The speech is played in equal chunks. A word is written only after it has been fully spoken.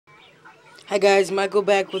Hi guys, Michael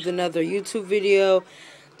back with another YouTube video.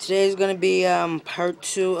 Today is gonna be part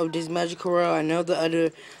 2 of this magical world. I know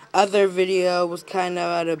the other video was kind of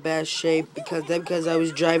out of bad shape because I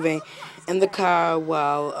was driving in the car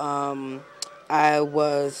while I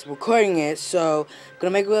was recording it. So I'm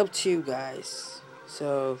gonna make it up to you guys.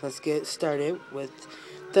 So let's get started with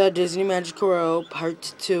the Disney Magical World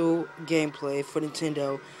Part 2 gameplay for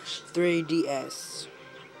Nintendo 3DS.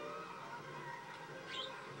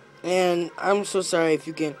 And I'm so sorry if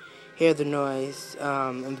you can hear the noise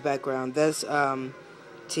in the background. That's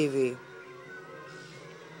TV.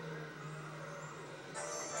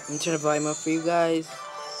 Let me turn the volume up for you guys.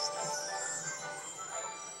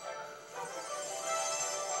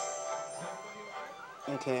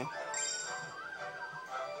 Okay.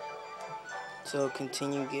 So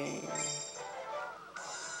continue game.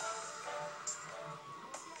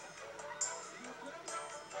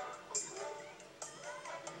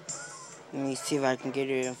 Let me see if I can get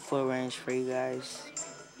it in full range for you guys.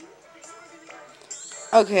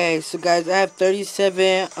 Okay, so guys, I have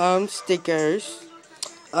 37 stickers.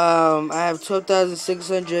 I have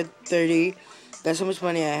 12,630. That's how much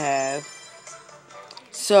money I have.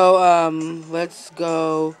 So let's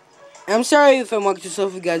go. I'm sorry if I'm walking too slow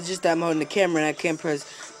for you guys. Just that I'm holding the camera and I can't press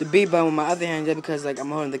the B button with my other hand because like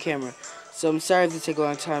I'm holding the camera. So I'm sorry if it take a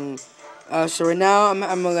long time. So right now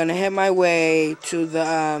I'm gonna head my way to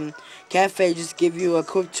the cafe. Just give you a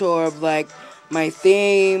quick tour of like my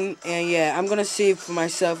theme, and yeah, I'm gonna see for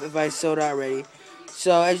myself if I sold out already.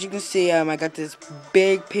 So as you can see, I got this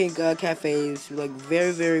big pink cafe. It's like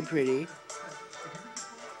very pretty.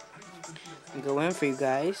 I'll go in for you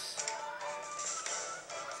guys.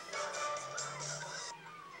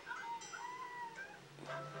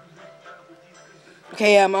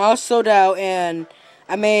 Okay, I'm all sold out, and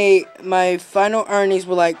I made my final earnings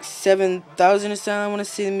were like 7,000 or something. I want to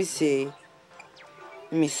see. Let me see.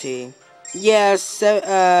 Let me see. Yeah,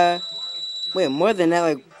 wait, more than that,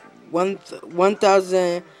 like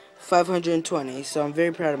 1,520. So I'm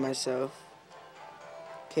very proud of myself.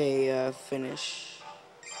 Okay, finish.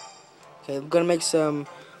 Okay, I'm gonna make some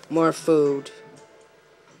more food.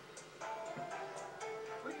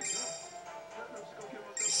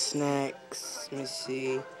 Snacks. Let me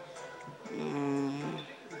see.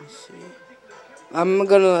 Let's see. I'm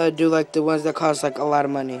gonna do like the ones that cost like a lot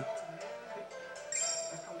of money.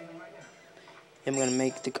 I'm gonna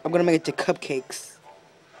make it the cupcakes.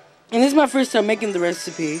 And this is my first time making the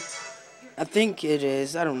recipe. I think it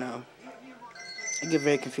is. I don't know. I get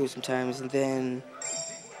very confused sometimes. And then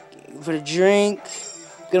for the drink,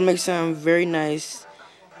 I'm gonna make something very nice.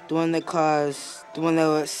 The one that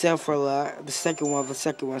would sell for a lot. The second one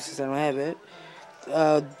since I don't have it.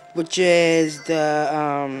 Which is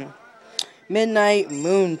the Midnight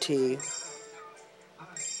Moon Tea.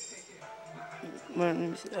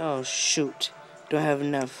 Oh shoot, don't have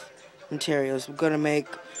enough materials. We're gonna make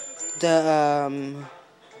the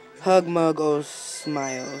Hug Mug O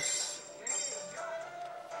Smiles.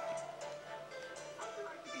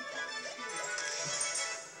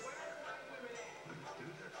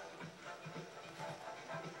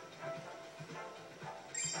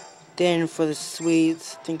 Then for the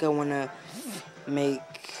sweets, I think I wanna make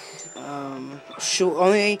shoot,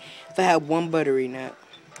 only if I have one buttery nut.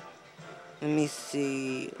 Let me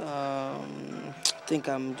see. I think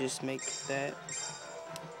I'm just make that.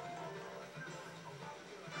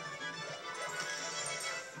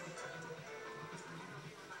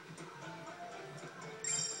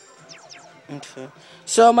 Okay.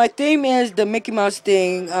 So my theme is the Mickey Mouse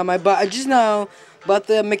thing. I just now bought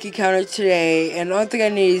the Mickey counter today, and the only thing I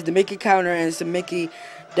need is the Mickey counter and some Mickey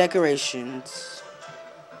decorations.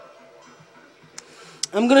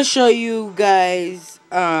 I'm gonna show you guys.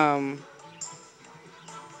 I'm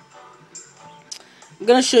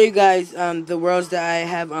gonna show you guys the worlds that I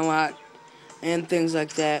have unlocked and things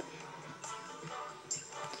like that.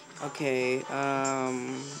 Okay. Let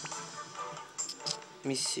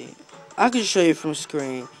me see. I can show you from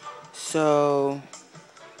screen. So.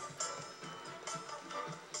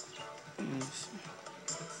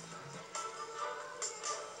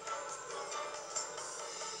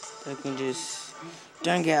 I can just,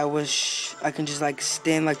 dang it, I wish I can just like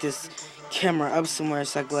stand like this camera up somewhere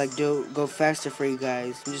so I could like go faster for you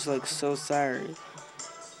guys. I'm just like so sorry.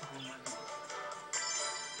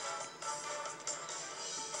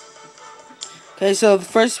 Okay, so the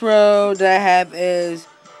first row that I have is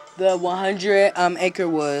the 100 acre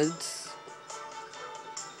woods.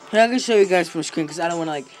 Here, I can show you guys from screen because I don't want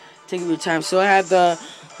to like take up your time. So I have the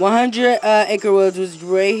 100 acre woods, which is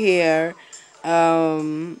right here.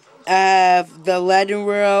 I have the Latin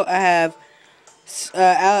world. I have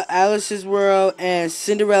Alice's World and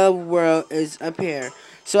Cinderella World is up here.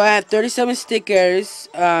 So I have 37 stickers.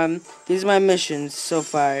 These are my missions so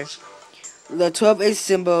far. The 12 ace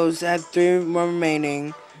symbols, I have 3 more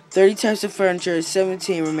remaining. 30 types of furniture,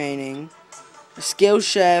 17 remaining. Skill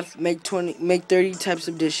chef, make 30 types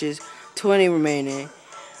of dishes, 20 remaining.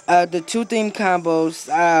 The 2 theme combos,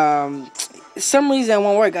 some reason it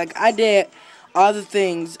won't work. Like I did all the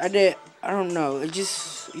things. I don't know. It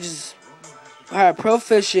just alright, pro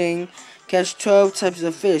fishing, catch 12 types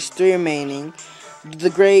of fish, 3 remaining.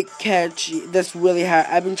 The great catch, that's really hard.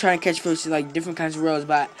 I've been trying to catch fish in like different kinds of reels,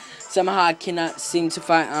 but somehow I cannot seem to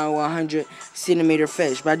find a 100 centimeter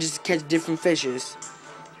fish. But I just catch different fishes.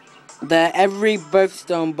 The every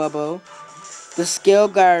birthstone bubble, the scale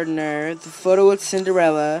gardener, the photo with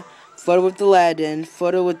Cinderella, photo with Aladdin,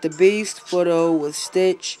 photo with the Beast, photo with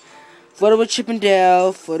Stitch, photo with Chip and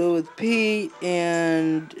Dale, photo with Pete,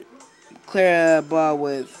 and Clara Ball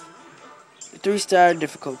with 3-star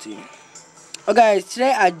difficulty. Oh guys,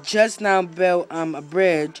 today I just now built a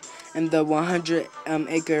bridge in the 100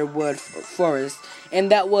 acre wood forest,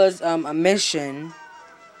 and that was a mission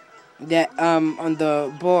that on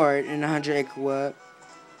the board in 100 acre wood.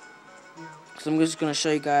 So I'm just gonna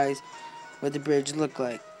show you guys what the bridge looked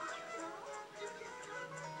like.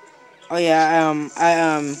 Oh yeah,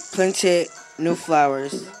 I planted new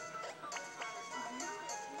flowers.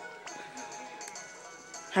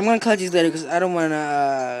 I'm gonna collect these later because I don't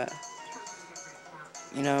wanna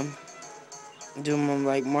you know, do them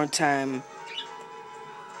like more time.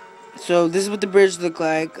 So this is what the bridge looked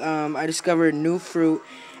like. I discovered new fruit,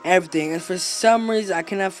 everything, and for some reason I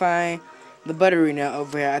cannot find the buttery nut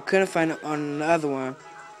over here. I couldn't find it on the other one.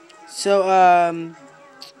 So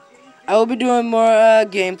I will be doing more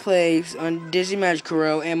gameplays on Disney Magical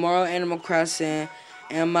World and more on Animal Crossing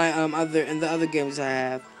and my the other games I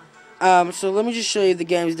have. So let me just show you the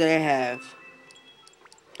games that I have.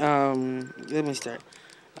 Let me start.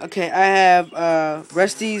 Okay, I have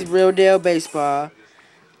Rusty's Real Deal Baseball,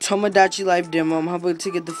 Tomodachi Life Demo. I'm hoping to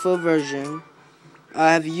get the full version.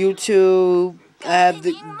 I have YouTube. I have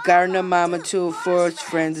the Gardener Mama 2 Forest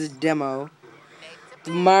Friends demo, the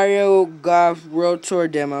Mario Golf World Tour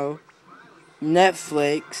demo,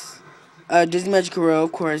 Netflix, Disney Magical World,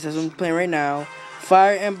 of course, that's what I'm playing right now,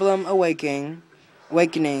 Fire Emblem Awakening,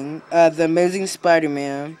 The Amazing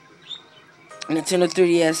Spider-Man, Nintendo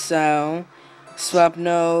 3DS Sound,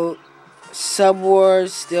 Swapnote, Subwars,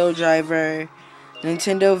 Steel Driver,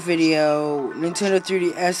 Nintendo Video, Nintendo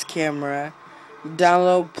 3DS Camera,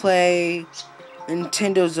 Download Play,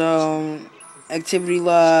 Nintendo Zone, Activity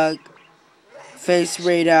Log, Face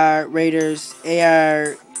Radar, Raiders,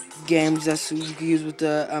 AR games that's you can use with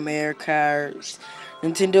the AR cards,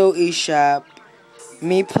 Nintendo eShop,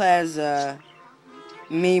 Me Plaza,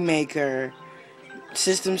 Me Maker,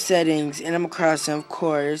 System Settings, Animal Crossing, of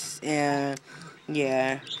course, and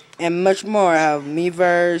yeah, and much more. I have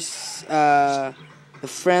Miiverse,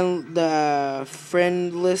 the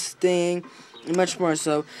friend listing, and much more.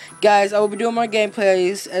 So, guys, I will be doing more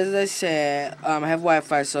gameplays. As I said, I have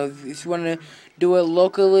Wi-Fi, so if you want to do it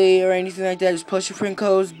locally or anything like that, just post your friend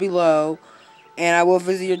codes below, and I will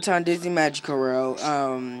visit your town, Disney Magical World.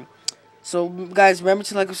 So, guys, remember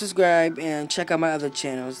to like and subscribe, and check out my other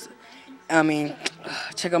channels.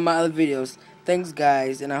 Check out my other videos. Thanks,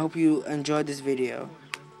 guys, and I hope you enjoyed this video.